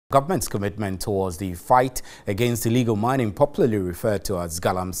Government's commitment towards the fight against illegal mining, popularly referred to as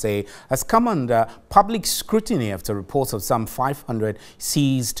Galamsey, has come under public scrutiny after reports of some 500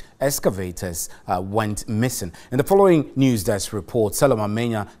 seized excavators went missing. In the following News Desk report, Solomon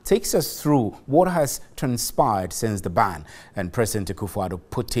Menya takes us through what has transpired since the ban and President Akufo-Addo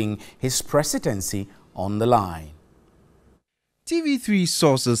putting his presidency on the line. TV3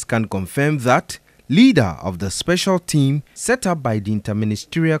 sources can confirm that leader of the special team set up by the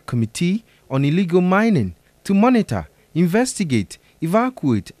Interministerial Committee on Illegal Mining to monitor, investigate,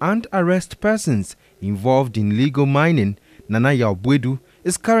 evacuate and arrest persons involved in illegal mining, Nana Yaw Boadu,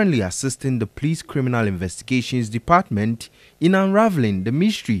 is currently assisting the Police Criminal Investigations Department in unraveling the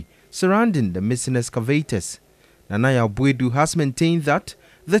mystery surrounding the missing excavators. Nana Yaw Boadu has maintained that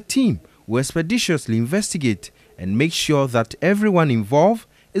the team will expeditiously investigate and make sure that everyone involved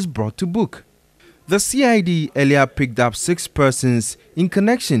is brought to book. The CID earlier picked up 6 persons in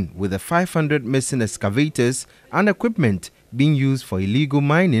connection with the 500 missing excavators and equipment being used for illegal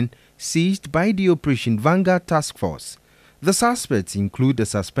mining seized by the Operation Vanguard Task Force. The suspects include the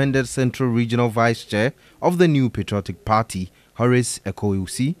suspended Central Regional Vice Chair of the New Patriotic Party, Horace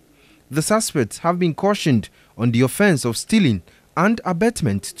Ekoewusi. The suspects have been cautioned on the offense of stealing and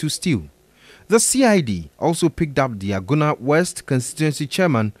abetment to steal. The CID also picked up the Aguna West Constituency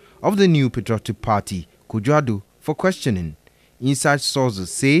Chairman of the New Patriotic Party, Kojo Addo, for questioning. Inside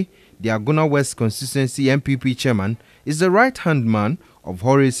sources say the Aguna West Constituency MPP Chairman is the right-hand man of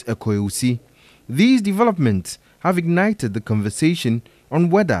Horace Ekoewusi. These developments have ignited the conversation on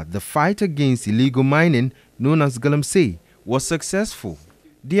whether the fight against illegal mining, known as Galamsey, was successful.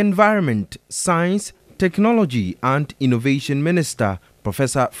 The Environment, Science, Technology and Innovation Minister,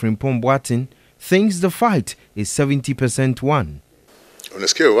 Professor Frimpong Boateng, thinks the fight is 70% won. On a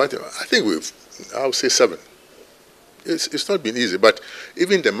scale of 1, I think I would say 7. It's not been easy, but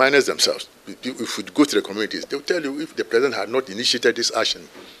even the miners themselves, if we go to the communities, they'll tell you if the president had not initiated this action,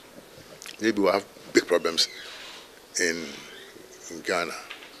 maybe we'll have big problems in Ghana.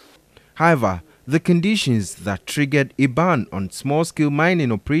 However, the conditions that triggered a ban on small-scale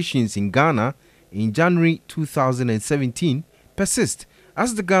mining operations in Ghana in January 2017 persist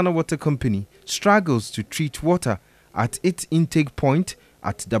as the Ghana Water Company struggles to treat water at its intake point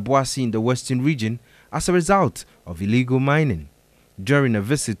at Daboase in the Western region as a result of illegal mining. During a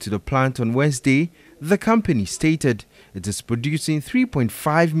visit to the plant on Wednesday, the company stated it is producing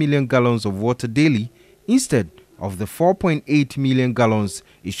 3.5 million gallons of water daily instead of the 4.8 million gallons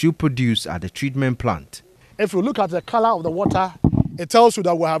it should produce at the treatment plant. If you look at the color of the water, it tells you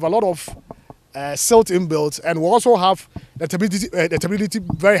that we have a lot of silt inbuilt, and we also have the turbidity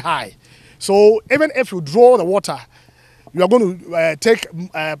very high. So even if you draw the water, you are going to take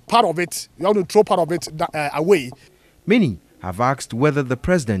part of it, you are going to throw part of it away. Many have asked whether the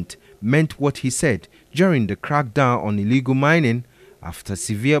president meant what he said during the crackdown on illegal mining after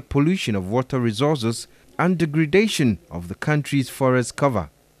severe pollution of water resources and degradation of the country's forest cover.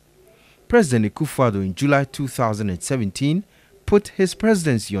 President Akufo-Addo in July 2017 put his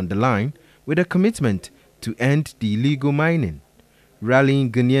presidency on the line with a commitment to end the illegal mining.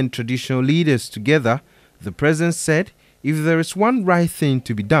 Rallying Ghanaian traditional leaders together, the president said if there is one right thing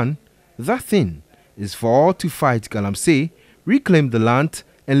to be done, that thing is for all to fight Galamsey, reclaim the land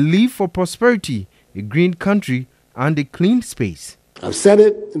and live for prosperity, a green country and a clean space. I've said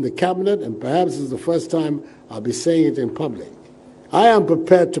it in the cabinet, and perhaps it's the first time I'll be saying it in public. I am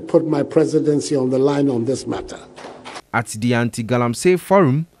prepared to put my presidency on the line on this matter. At the Anti-Galamsey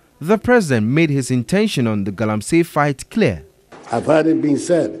Forum, the president made his intention on the Galamsey fight clear. I've heard it being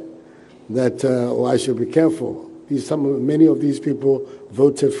said that I should be careful. Many of these people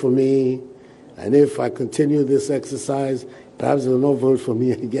voted for me, and if I continue this exercise, perhaps they will not vote for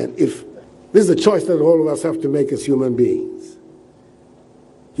me again. This is a choice that all of us have to make as human beings.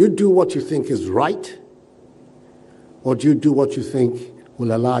 You do what you think is right, or do you do what you think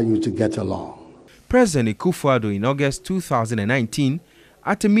will allow you to get along? President Akufo-Addo in August 2019,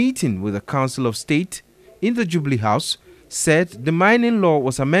 at a meeting with the Council of State in the Jubilee House, said the mining law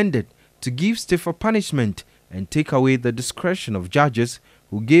was amended to give stiffer punishment and take away the discretion of judges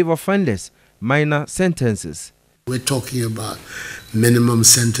who gave offenders minor sentences. We're talking about minimum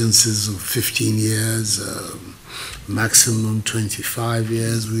sentences of 15 years, maximum 25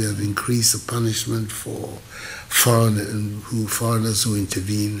 years. We have increased the punishment for foreigners who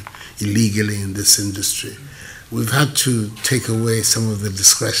intervene illegally in this industry. We've had to take away some of the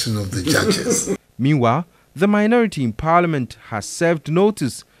discretion of the judges. Meanwhile, the minority in Parliament has served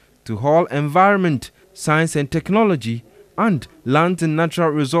notice to all Environment, Science and Technology and Land and Natural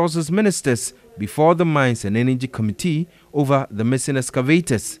Resources Ministers before the Mines and Energy Committee over the missing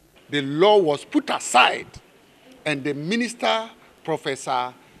excavators. The law was put aside and the minister,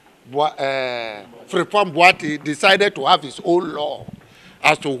 Professor Frimpong Boakye, decided to have his own law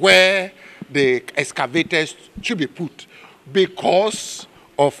as to where the excavators should be put because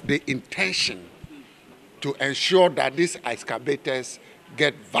of the intention to ensure that these excavators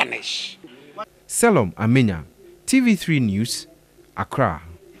get vanished. Selom Amenya, TV3 News, Accra.